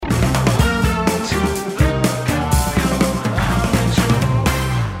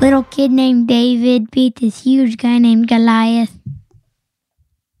Little kid named David beat this huge guy named Goliath.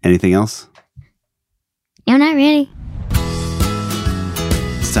 Anything else? No, not really.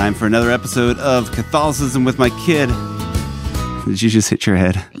 It's time for another episode of Catholicism with my kid. Did you just hit your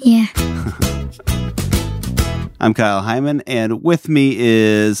head? Yeah. I'm Kyle Hyman, and with me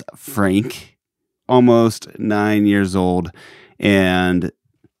is Frank, almost 9 years old. And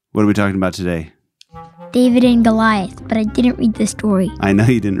what are we talking about today? David and Goliath, but I didn't read the story. I know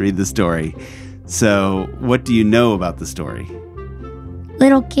you didn't read the story. So what do you know about the story?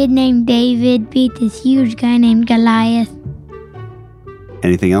 Little kid named David beat this huge guy named Goliath.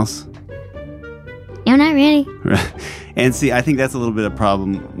 Anything else? No, not really. And see, I think that's a little bit of a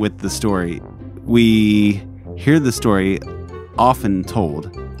problem with the story. We hear the story often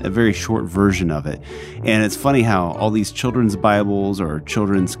told, a very short version of it. And it's funny how all these children's Bibles or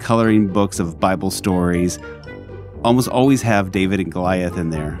children's coloring books of Bible stories almost always have David and Goliath in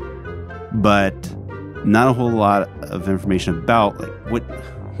there, but not a whole lot of information about like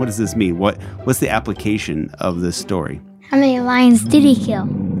what does this mean? What's the application of this story? How many lions did he kill?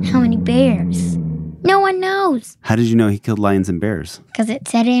 How many bears? No one knows. How did you know he killed lions and bears? Because it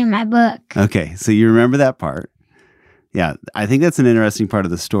said it in my book. Okay, so you remember that part. Yeah, I think that's an interesting part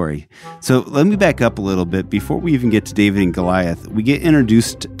of the story. So let me back up a little bit. Before we even get to David and Goliath, we get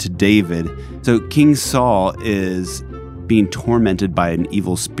introduced to David. So King Saul is being tormented by an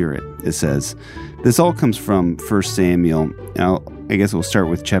evil spirit, it says. This all comes from 1 Samuel. Now, I guess we'll start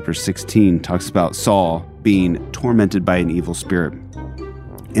with chapter 16. Talks about Saul being tormented by an evil spirit.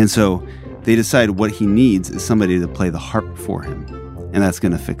 And so they decide what he needs is somebody to play the harp for him. And that's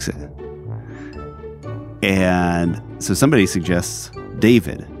going to fix it. And so somebody suggests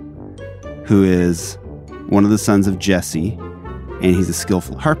David, who is one of the sons of Jesse, and he's a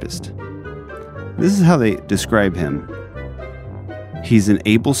skillful harpist. This is how they describe him. He's an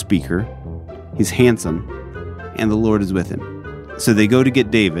able speaker, he's handsome, and the Lord is with him. So they go to get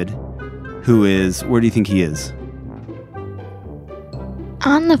David, who is, where do you think he is?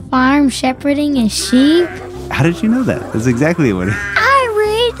 On the farm shepherding his sheep. How did you know that? That's exactly what I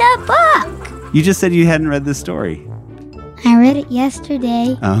read the book. You just said you hadn't read this story. I read it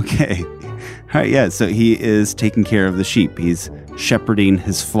yesterday. Okay. All right, yeah. So he is taking care of the sheep. He's shepherding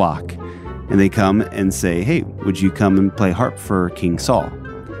his flock. And they come and say, hey, would you come and play harp for King Saul?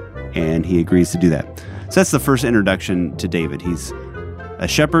 And he agrees to do that. So that's the first introduction to David. He's a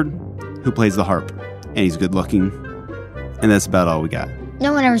shepherd who plays the harp. And he's good looking. And that's about all we got.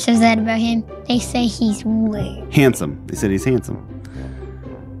 No one ever says that about him. They say he's weird. Handsome. They said he's handsome.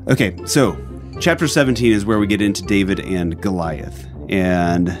 Okay, so chapter 17 is where we get into David and Goliath.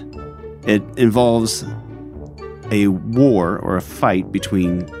 And it involves a war or a fight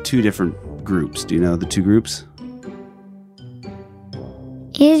between two different groups. Do you know the two groups?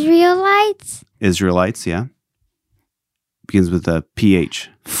 Israelites? Israelites, yeah. Begins with a PH.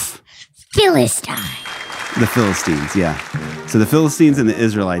 Philistine. The Philistines, yeah. So the Philistines and the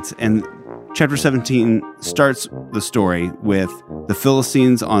Israelites. And chapter 17 starts the story with the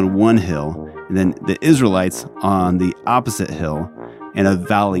Philistines on one hill and then the Israelites on the opposite hill and a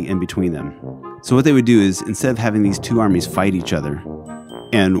valley in between them. So what they would do is instead of having these two armies fight each other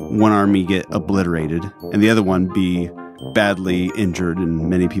and one army get obliterated and the other one be badly injured and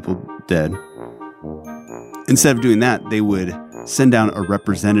many people dead, instead of doing that, they would send down a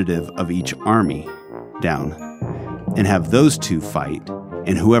representative of each army down and have those two fight,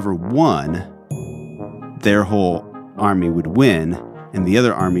 and whoever won, their whole army would win and the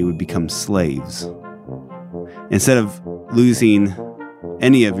other army would become slaves. Instead of losing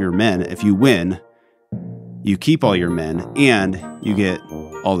any of your men, if you win, you keep all your men and you get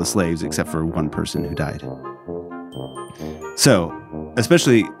all the slaves except for one person who died. So,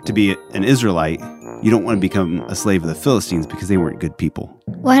 especially to be an Israelite, you don't want to become a slave of the Philistines because they weren't good people.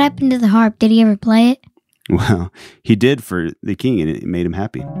 What happened to the harp? Did he ever play it? Well, he did for the king, and it made him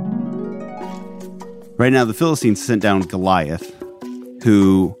happy. Right now, the Philistines sent down Goliath,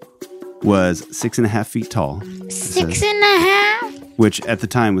 who was 6.5 feet tall. 6.5? Which at the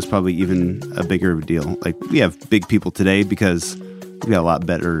time was probably even a bigger deal. Like, we have big people today because we got a lot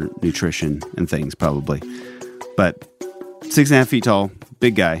better nutrition and things, probably. But 6.5 feet tall,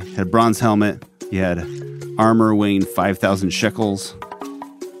 big guy, had a bronze helmet. He had armor weighing 5,000 shekels.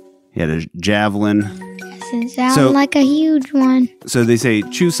 He had a javelin. Doesn't sound like a huge one. So they say,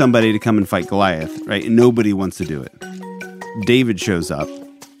 choose somebody to come and fight Goliath, right? And nobody wants to do it. David shows up.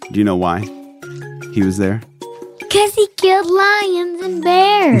 Do you know why he was there? Because he killed lions and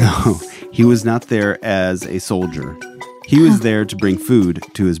bears. No, he was not there as a soldier. He was there to bring food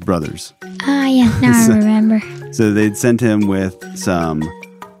to his brothers. Ah, yeah, now I remember. So they'd sent him with some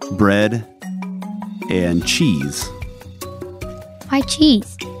bread and cheese. Why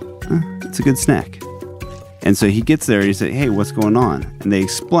cheese? It's a good snack. And so he gets there and he said, hey, what's going on? And they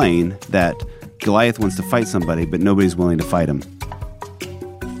explain that Goliath wants to fight somebody, but nobody's willing to fight him.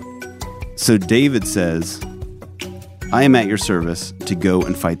 So David says, I am at your service to go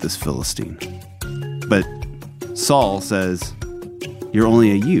and fight this Philistine. But Saul says, you're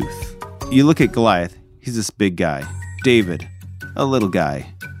only a youth. You look at Goliath, he's this big guy. David, a little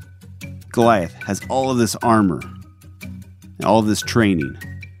guy. Goliath has all of this armor and all of this training.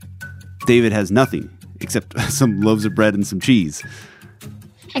 David has nothing except some loaves of bread and some cheese.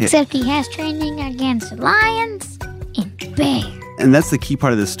 Except he has training against lions and bears. And that's the key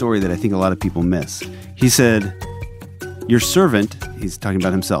part of this story that I think a lot of people miss. He said, your servant, he's talking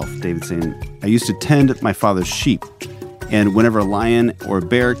about himself, David saying, I used to tend my father's sheep. And whenever a lion or a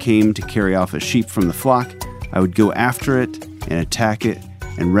bear came to carry off a sheep from the flock, I would go after it and attack it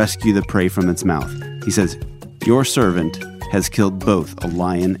and rescue the prey from its mouth. He says, your servant has killed both a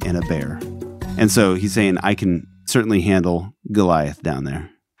lion and a bear. And so he's saying, I can certainly handle Goliath down there.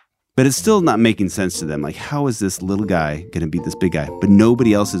 But it's still not making sense to them. Like, how is this little guy going to beat this big guy? But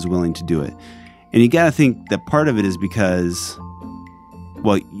nobody else is willing to do it. And you got to think that part of it is because,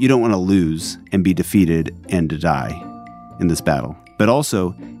 well, you don't want to lose and be defeated and to die in this battle. But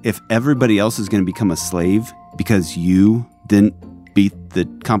also, if everybody else is going to become a slave because you didn't beat the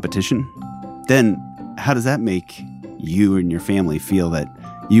competition, then how does that make you and your family feel that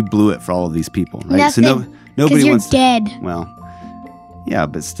you blew it for all of these people, right? Nothing, so nobody you're wants dead. Well, yeah,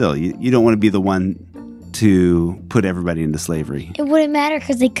 but still, you don't want to be the one to put everybody into slavery. It wouldn't matter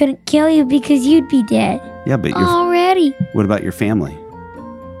because they couldn't kill you because you'd be dead. Yeah, but already. What about your family?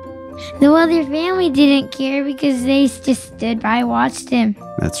 The other family didn't care because they just stood by and watched him.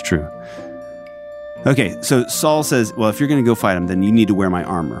 That's true. Okay, so Saul says, well, if you're going to go fight him, then you need to wear my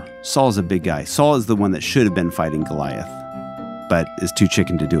armor. Saul's a big guy. Saul is the one that should have been fighting Goliath, but is too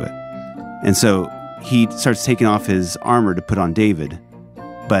chicken to do it. And so he starts taking off his armor to put on David,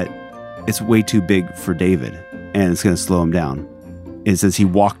 but it's way too big for David, and it's going to slow him down. It says he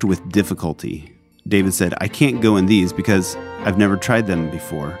walked with difficulty. David said, I can't go in these because I've never tried them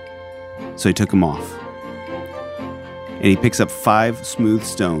before. So he took them off. And he picks up 5 smooth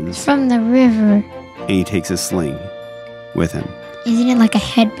stones. From the river. And he takes a sling with him. Isn't it like a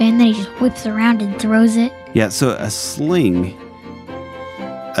headband that he just whips around and throws it? Yeah, so a sling,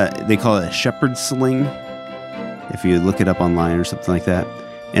 they call it a shepherd's sling, if you look it up online or something like that.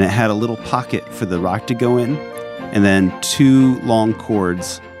 And it had a little pocket for the rock to go in, and then 2 long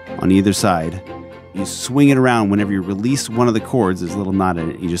cords on either side. You swing it around. Whenever you release one of the cords, there's a little knot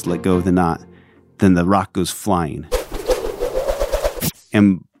in it. You just let go of the knot. Then the rock goes flying.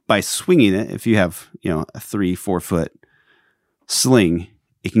 And by swinging it, if you have, a 3-4 foot sling,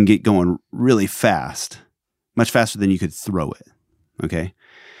 it can get going really fast, much faster than you could throw it. Okay.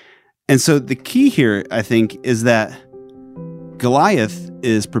 And so the key here, I think, is that Goliath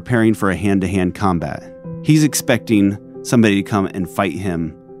is preparing for a hand-to-hand combat. He's expecting somebody to come and fight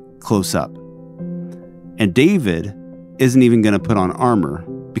him close up. And David isn't even going to put on armor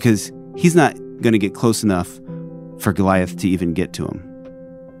because he's not going to get close enough for Goliath to even get to him.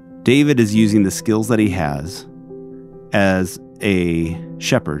 David is using the skills that he has as a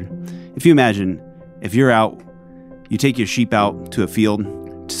shepherd. If you imagine, if you're out, you take your sheep out to a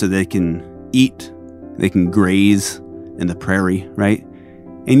field so they can eat, they can graze in the prairie, right?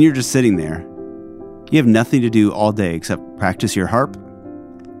 And you're just sitting there. You have nothing to do all day except practice your harp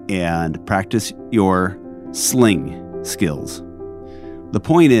and practice your sling skills. The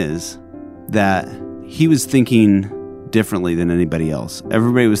point is that he was thinking differently than anybody else.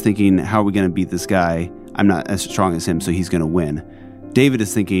 Everybody was thinking, how are we going to beat this guy? I'm not as strong as him, so he's going to win. David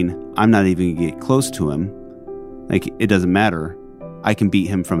is thinking, I'm not even going to get close to him. Like, it doesn't matter. I can beat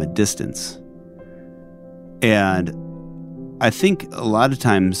him from a distance. And I think a lot of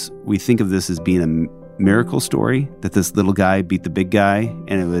times we think of this as being a miracle story, that this little guy beat the big guy,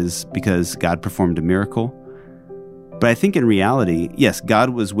 and it was because God performed a miracle. But I think in reality, yes,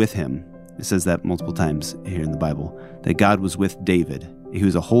 God was with him. It says that multiple times here in the Bible, that God was with David. He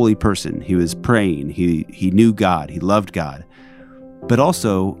was a holy person. He was praying. He knew God. He loved God. But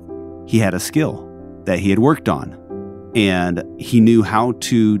also, he had a skill that he had worked on. And he knew how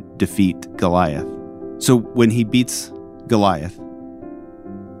to defeat Goliath. So when he beats Goliath,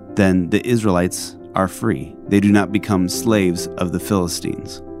 then the Israelites are free. They do not become slaves of the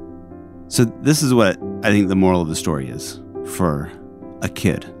Philistines. So this is what I think the moral of the story is for a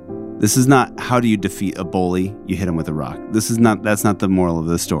kid. This is not how do you defeat a bully, you hit him with a rock. That's not the moral of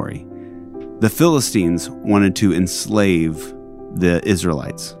the story. The Philistines wanted to enslave the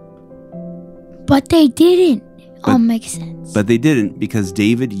Israelites. But they didn't. All makes sense. But they didn't, because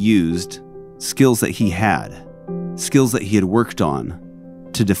David used skills that he had worked on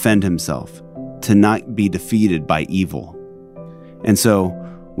to defend himself, to not be defeated by evil. And so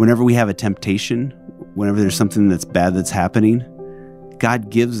whenever we have a temptation, whenever there's something that's bad that's happening, God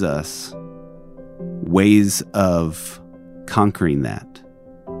gives us ways of conquering that.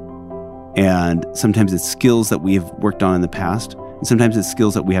 And sometimes it's skills that we have worked on in the past, and sometimes it's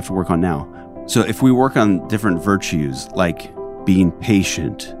skills that we have to work on now. So if we work on different virtues, like being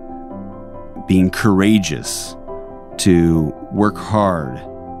patient, being courageous, to work hard,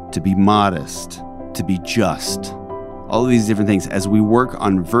 to be modest, to be just, all of these different things, as we work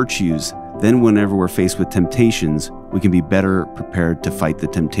on virtues, then whenever we're faced with temptations, we can be better prepared to fight the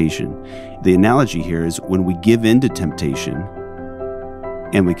temptation. The analogy here is when we give in to temptation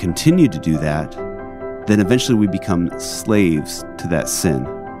and we continue to do that, then eventually we become slaves to that sin.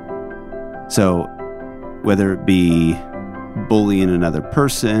 So whether it be bullying another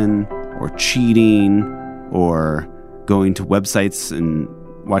person, or cheating, or going to websites and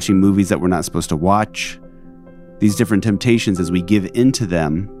watching movies that we're not supposed to watch, these different temptations, as we give into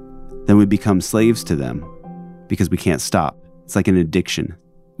them, then we become slaves to them because we can't stop. It's like an addiction.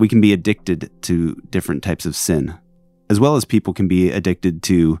 We can be addicted to different types of sin, as well as people can be addicted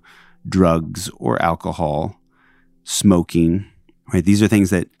to drugs or alcohol, smoking, right? These are things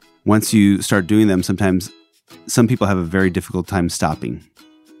that once you start doing them, sometimes some people have a very difficult time stopping.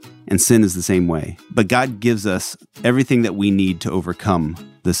 And sin is the same way. But God gives us everything that we need to overcome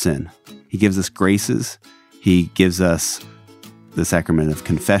the sin. He gives us graces. He gives us the sacrament of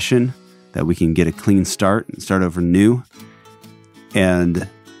confession, that we can get a clean start and start over new. And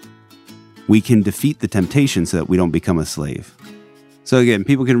we can defeat the temptation so that we don't become a slave. So again,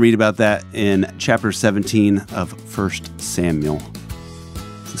 people can read about that in chapter 17 of 1 Samuel.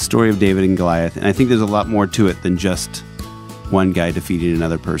 It's the story of David and Goliath. And I think there's a lot more to it than just one guy defeating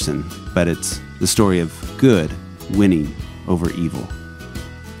another person, but it's the story of good winning over evil.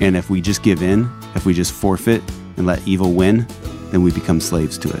 And if we just give in, if we just forfeit and let evil win, then we become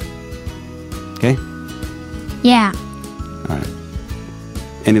slaves to it. Okay? Yeah. All right.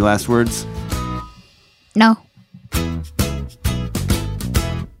 Any last words? No.